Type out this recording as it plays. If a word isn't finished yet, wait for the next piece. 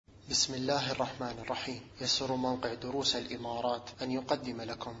بسم الله الرحمن الرحيم. يسر موقع دروس الإمارات أن يقدم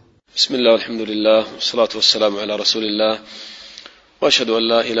لكم. بسم الله والحمد لله والصلاة والسلام على رسول الله، وأشهد أن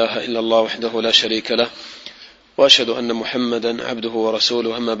لا إله إلا الله وحده لا شريك له، وأشهد أن محمدا عبده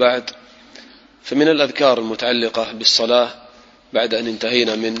ورسوله. أما بعد، فمن الأذكار المتعلقة بالصلاة بعد أن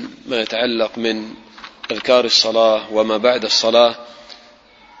انتهينا من ما يتعلق من أذكار الصلاة وما بعد الصلاة،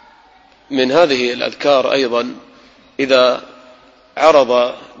 من هذه الأذكار أيضا إذا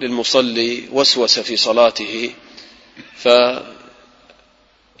عرض للمصلي وسوسة في صلاته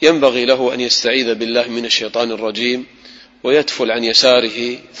فينبغي له أن يستعيذ بالله من الشيطان الرجيم ويتفل عن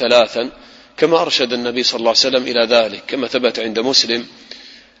يساره 3، كما أرشد النبي صلى الله عليه وسلم إلى ذلك، كما ثبت عند مسلم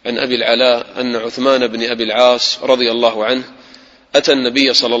عن أبي العلاء أن عثمان بن أبي العاص رضي الله عنه أتى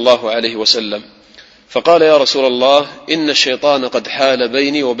النبي صلى الله عليه وسلم فقال: يا رسول الله، إن الشيطان قد حال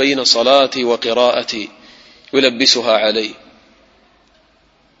بيني وبين صلاتي وقراءتي يلبسها علي.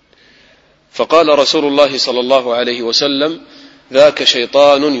 فقال رسول الله صلى الله عليه وسلم: ذاك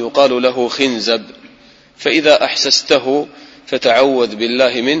شيطان يقال له خنزب، فإذا أحسسته فتعوذ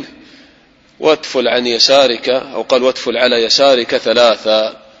بالله منه واتفل عن يسارك، أو قال واتفل على يسارك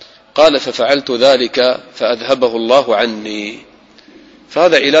 3. قال: ففعلت ذلك فأذهبه الله عني.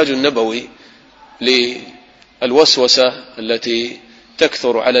 فهذا علاج نبوي للوسوسة التي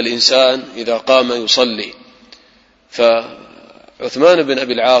تكثر على الإنسان إذا قام يصلي. فعثمان بن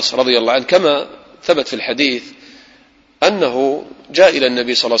أبي العاص رضي الله عنه كما ثبت في الحديث أنه جاء إلى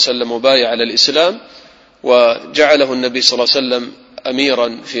النبي صلى الله عليه وسلم وبايع على الإسلام، وجعله النبي صلى الله عليه وسلم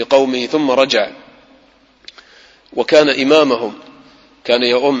أميرا في قومه، ثم رجع وكان إمامهم، كان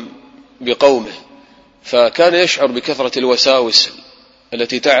يؤم بقومه، فكان يشعر بكثرة الوساوس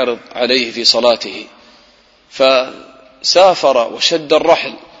التي تعرض عليه في صلاته، فسافر وشد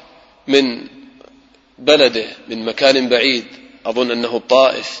الرحل من بلده من مكان بعيد، أظن أنه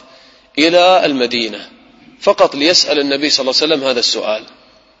الطائف، إلى المدينة فقط ليسأل النبي صلى الله عليه وسلم هذا السؤال.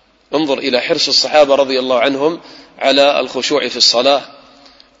 انظر إلى حرص الصحابة رضي الله عنهم على الخشوع في الصلاة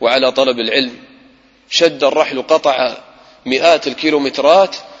وعلى طلب العلم. شد الرحل، قطع مئات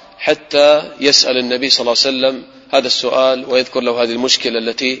الكيلومترات حتى يسأل النبي صلى الله عليه وسلم هذا السؤال ويذكر له هذه المشكلة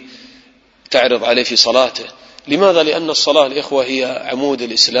التي تعرض عليه في صلاته. لماذا؟ لأن الصلاة الإخوة هي عمود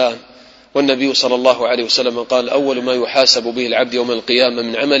الإسلام، والنبي صلى الله عليه وسلم قال: أول ما يحاسب به العبد يوم القيامة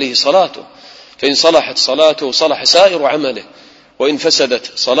من عمله صلاته، فإن صلحت صلاته صلح سائر عمله، وإن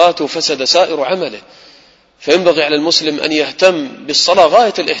فسدت صلاته فسد سائر عمله. فينبغي على المسلم أن يهتم بالصلاة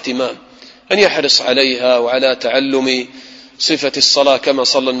غاية الاهتمام، أن يحرص عليها وعلى تعلم صفة الصلاة كما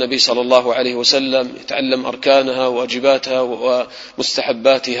صلى النبي صلى الله عليه وسلم، يتعلم أركانها وواجباتها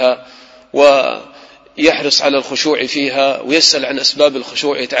ومستحباتها، ويحرص على الخشوع فيها، ويسأل عن أسباب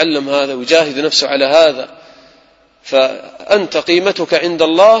الخشوع، يتعلم هذا ويجاهد نفسه على هذا. فأنت قيمتك عند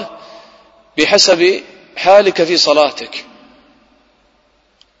الله بحسب حالك في صلاتك،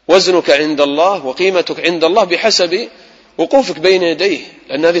 وزنك عند الله وقيمتك عند الله بحسب وقوفك بين يديه،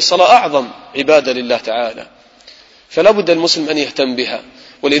 لأن هذه الصلاة أعظم عبادة لله تعالى، فلا بد المسلم أن يهتم بها.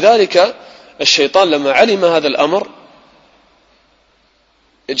 ولذلك الشيطان لما علم هذا الأمر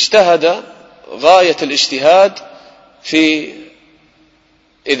اجتهد غاية الاجتهاد في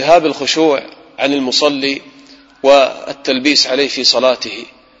إذهاب الخشوع عن المصلي والتلبيس عليه في صلاته.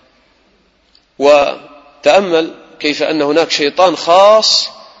 وتأمل كيف أن هناك شيطان خاص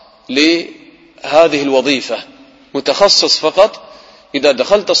لهذه الوظيفة، متخصص فقط إذا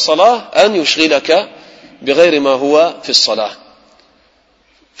دخلت الصلاة أن يشغلك بغير ما هو في الصلاة.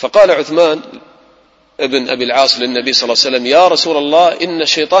 فقال عثمان ابن أبي العاص للنبي صلى الله عليه وسلم: يا رسول الله، إن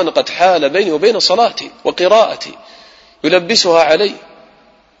الشيطان قد حال بيني وبين صلاتي وقراءتي يلبسها علي.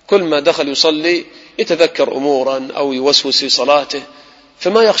 كل ما دخل يصلي يتذكر أمورا أو يوسوس في صلاته،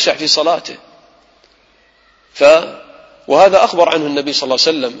 فما يخشع في صلاته. وهذا أخبر عنه النبي صلى الله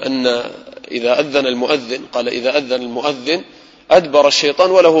عليه وسلم أن إذا أذن المؤذن، قال: إذا أذن المؤذن أدبر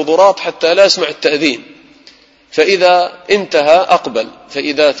الشيطان وله ضراط حتى لا يسمع التأذين، فإذا انتهى أقبل،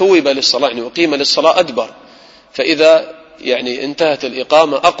 فإذا ثوب للصلاة يعني وقيم للصلاة أدبر، فإذا انتهت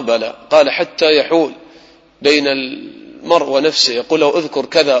الإقامة أقبل. قال: حتى يحول بين المرء ونفسه، يقول له: اذكر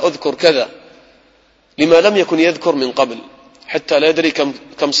كذا اذكر كذا، لما لم يكن يذكر من قبل، حتى لا يدري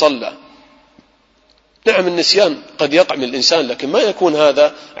كم صلى. نعم، النسيان قد يقع من الإنسان، لكن ما يكون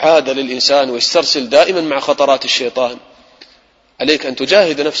هذا عادة للإنسان ويسترسل دائما مع خطرات الشيطان. عليك أن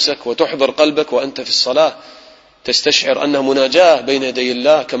تجاهد نفسك وتحضر قلبك وأنت في الصلاة، تستشعر أنها مناجاة بين يدي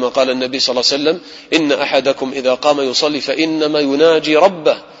الله، كما قال النبي صلى الله عليه وسلم: إن أحدكم إذا قام يصلي فإنما يناجي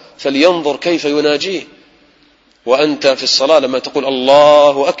ربه فلينظر كيف يناجيه. وأنت في الصلاة لما تقول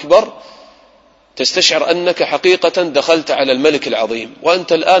الله أكبر تستشعر أنك حقيقة دخلت على الملك العظيم،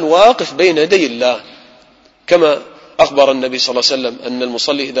 وأنت الآن واقف بين يدي الله، كما أخبر النبي صلى الله عليه وسلم أن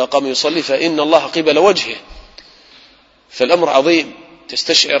المصلي إذا قام يصلي فإن الله قبل وجهه. فالأمر عظيم،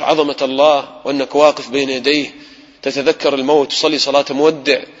 تستشعر عظمة الله وأنك واقف بين يديه، تتذكر الموت، تصلي صلاة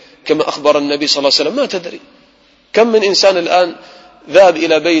مودع كما أخبر النبي صلى الله عليه وسلم. ما تدري كم من إنسان الآن ذهب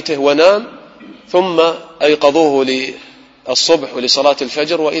إلى بيته ونام ثم أيقظوه للصبح ولصلاة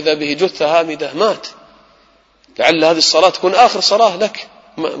الفجر وإذا به جثة هامدة مات. لعل هذه الصلاة تكون آخر صلاة لك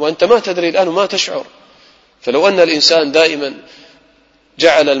وأنت ما تدري الآن وما تشعر. فلو أن الإنسان دائما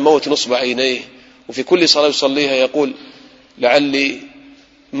جعل الموت نصب عينيه وفي كل صلاة يصليها يقول لعلي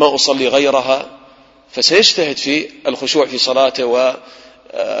ما أصلي غيرها، فسيجتهد في الخشوع في صلاته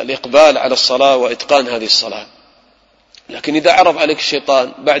والإقبال على الصلاة وإتقان هذه الصلاة. لكن إذا عرض عليك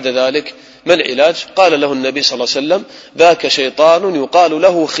الشيطان بعد ذلك ما العلاج؟ قال له النبي صلى الله عليه وسلم ذاك شيطان يقال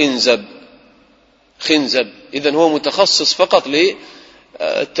له خنزب. خنزب إذن هو متخصص فقط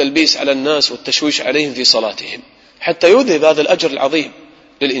للتلبيس على الناس والتشويش عليهم في صلاتهم حتى يذهب هذا الأجر العظيم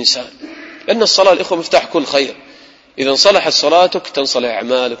للإنسان، لأن الصلاة الإخوة مفتاح كل خير. إذا صلحت صلاتك تنصلح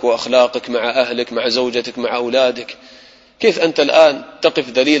أعمالك وأخلاقك مع أهلك مع زوجتك مع أولادك. كيف أنت الآن تقف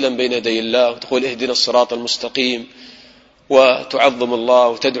ذليلا بين يدي الله وتقول اهدنا الصراط المستقيم وتعظم الله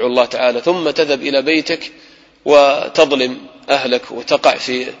وتدعو الله تعالى، ثم تذهب إلى بيتك وتظلم أهلك وتقع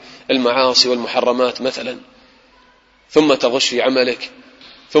في المعاصي والمحرمات مثلا، ثم تغش في عملك،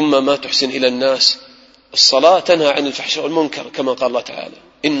 ثم ما تحسن إلى الناس. الصلاة تنهى عن الفحشاء والمنكر كما قال الله تعالى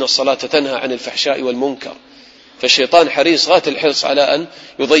إن الصلاة تنهى عن الفحشاء والمنكر. فالشيطان حريص غاية الحرص على أن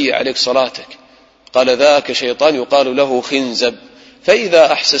يضيع عليك صلاتك. قال ذاك شيطان يقال له خنزب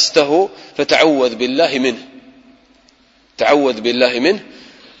فإذا أحسسته فتعوذ بالله منه، تعوذ بالله منه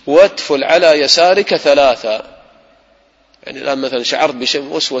واتفل على يسارك 3. يعني الآن مثلا شعرت بشيء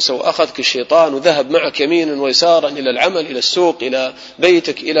وسوسة وأخذك الشيطان وذهب معك يمينا ويسارا إلى العمل إلى السوق إلى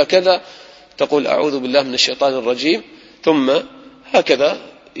بيتك إلى كذا، تقول أعوذ بالله من الشيطان الرجيم، ثم هكذا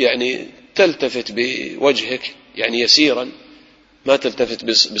يعني تلتفت بوجهك يعني يسيرا، ما تلتفت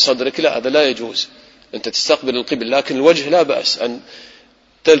بصدرك، لا هذا لا يجوز، أنت تستقبل القبل، لكن الوجه لا بأس أن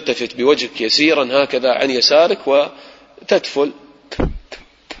تلتفت بوجهك يسيرا هكذا عن يسارك وتتفل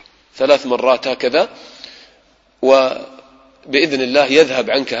 3 مرات هكذا، وبإذن الله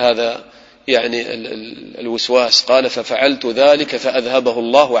يذهب عنك هذا يعني الوسواس. قال ففعلت ذلك فأذهبه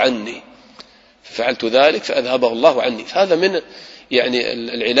الله عني، ففعلت ذلك فأذهبه الله عني. فهذا من يعني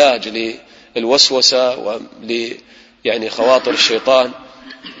العلاج للوسوسة ول يعني خواطر الشيطان،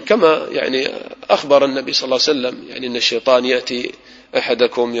 كما يعني أخبر النبي صلى الله عليه وسلم يعني أن الشيطان يأتي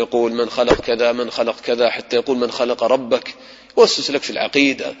أحدكم يقول من خلق كذا من خلق كذا حتى يقول من خلق ربك، يوسوس لك في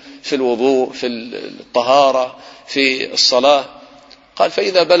العقيدة في الوضوء في الطهارة في الصلاة. قال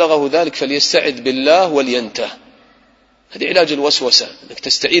فإذا بلغه ذلك فليستعذ بالله ولينته. هذه علاج الوسوسة، أنك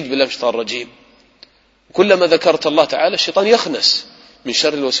تستعيذ بالله من الشيطان الرجيم. كلما ذكرت الله تعالى الشيطان يخنس من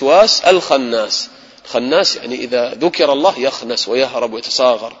شر الوسواس الخناس. الخناس يعني إذا ذكر الله يخنس ويهرب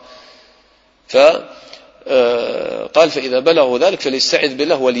ويتصاغر. فقال فإذا بلغه ذلك فليستعذ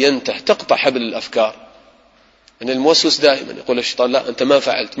بالله ولينته، تقطع حبل الأفكار. يعني الموسوس دائما يقول الشيطان لا أنت ما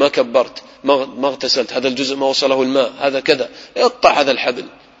فعلت ما كبرت ما اغتسلت، هذا الجزء ما وصله الماء، هذا كذا، اقطع هذا الحبل.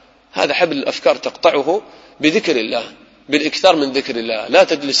 هذا حبل الأفكار تقطعه بذكر الله، بالإكثار من ذكر الله. لا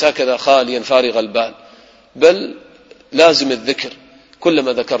تجلس هكذا خاليا فارغ البال، بل لازم الذكر.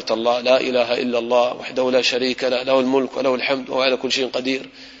 كلما ذكرت الله لا إله إلا الله وحده لا شريك له له الملك وله الحمد وهو على كل شيء قدير،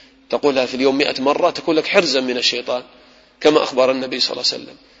 تقولها في اليوم 100 مرة تكون لك حرزا من الشيطان كما أخبر النبي صلى الله عليه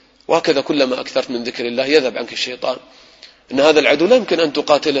وسلم. وهكذا كلما أكثرت من ذكر الله يذهب عنك الشيطان. إن هذا العدو لا يمكن أن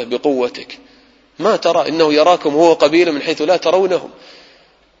تقاتله بقوتك، ما ترى إنه يراكم هو قبيلة من حيث لا ترونهم.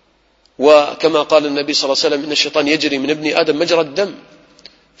 وكما قال النبي صلى الله عليه وسلم إن الشيطان يجري من ابن آدم مجرى الدم،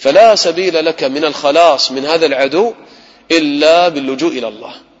 فلا سبيل لك من الخلاص من هذا العدو إلا باللجوء إلى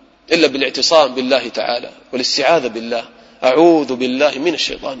الله، إلا بالاعتصام بالله تعالى والاستعاذة بالله. أعوذ بالله من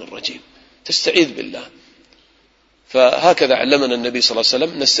الشيطان الرجيم، تستعيذ بالله. فهكذا علمنا النبي صلى الله عليه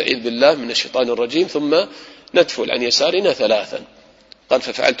وسلم نستعيذ بالله من الشيطان الرجيم ثم ندفل عن يسارنا 3. قال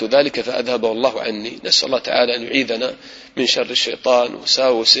ففعلت ذلك فأذهبه الله عني. نسأل الله تعالى أن يعيذنا من شر الشيطان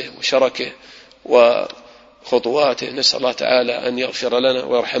وساوسه وشركه وخطواته. نسأل الله تعالى أن يغفر لنا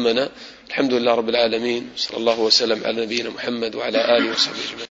ويرحمنا. الحمد لله رب العالمين، صلى الله وسلم على نبينا محمد وعلى آله وصحبه أجمعين.